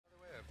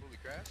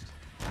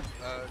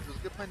It was a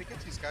good plan to get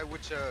to you, Sky.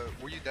 Which,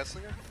 were you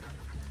Deathslinger?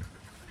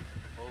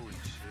 Holy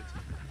shit.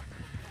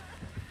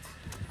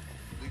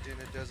 Legion,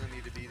 it doesn't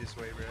need to be this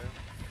way, bro.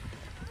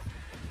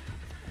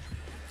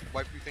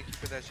 Waifu, thank you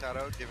for that shout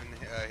out, giving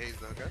Hayes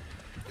the hookup.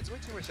 It's way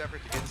too much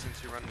effort to get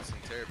since you're running some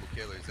terrible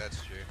killers,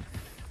 that's true.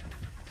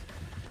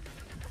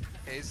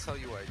 Hayes, tell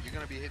you what, you're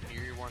gonna be hitting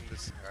your one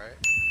this, alright?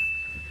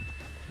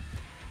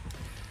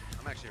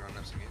 I'm actually running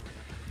up some game.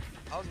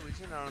 I was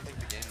Legion, I don't think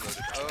the game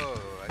loaded.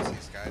 Oh, I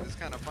see, Sky. This is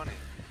kind of funny.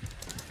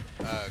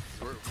 Cause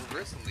we're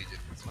wrestling Legion.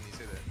 It's funny you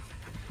say that.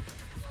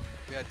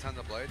 We had tons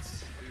of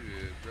blights.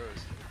 Dude,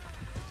 gross.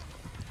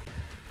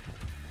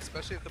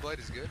 Especially if the blight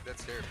is good,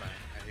 that's terrifying.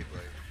 I hate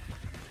blight.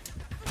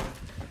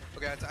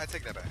 Okay, I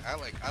take that back. I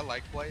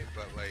like blight,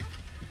 but like,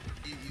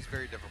 he's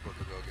very difficult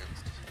to go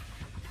against.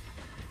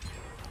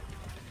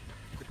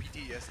 The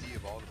PTSD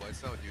of all the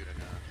blights, oh dude,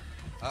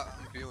 I'm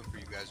feeling for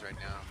you guys right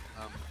now.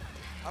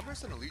 I'm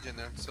wrestling a Legion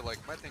though, so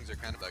like my things are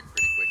kind of like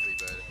pretty quickly,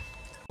 but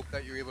hope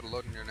that you're able to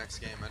load in your next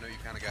game. I know you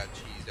kind of got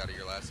cheesed out of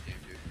your last game,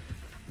 dude.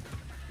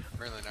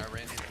 Merlin, I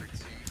ran in for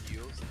 2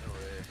 heals. No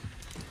way.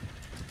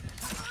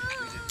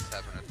 Legion's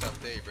having a tough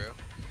day, bro.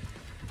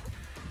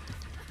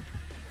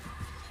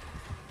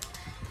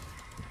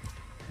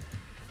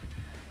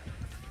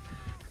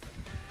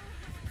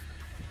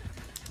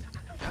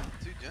 Yeah,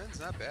 2 gens,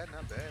 not bad,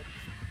 not bad.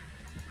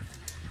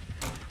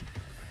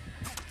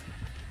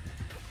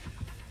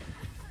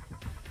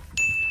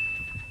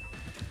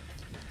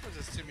 There's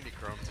just too many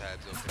Chrome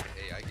tabs open.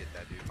 Hey, I get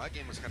that, dude. My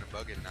game was kind of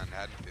bugging on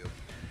Haddonfield.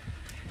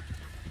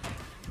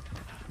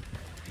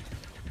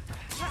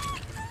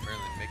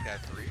 Merlin, make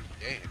that 3.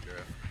 Dang, bro.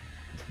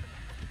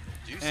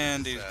 Juice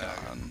And is, he's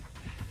gone.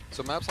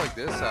 So maps like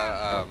this,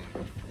 I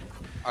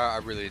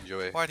really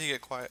enjoy. Why'd he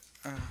get quiet?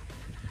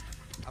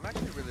 I'm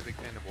actually a really big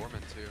fan of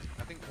Ormond too.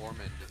 I think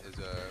Ormond is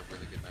a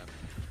really good map.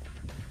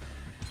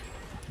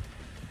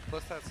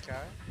 Plus that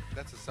sky,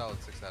 that's a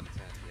solid 6 out of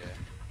 10. Yeah.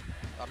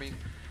 I mean,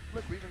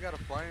 look, we even got a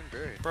flying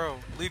berry. Bro,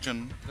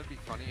 Legion. That'd be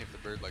funny if the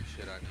bird like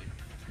shit on you.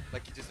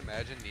 Like you just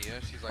imagine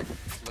Nia, she's like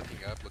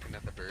looking up, looking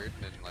at the bird,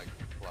 and then like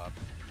flop.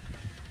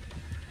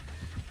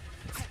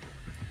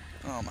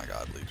 Oh my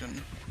god,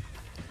 Legion.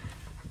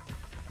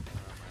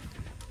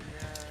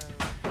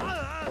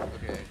 Yeah.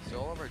 Okay, so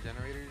all of our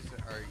generators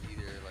are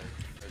either like,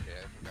 okay,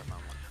 I think I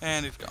found one.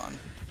 And he's gone.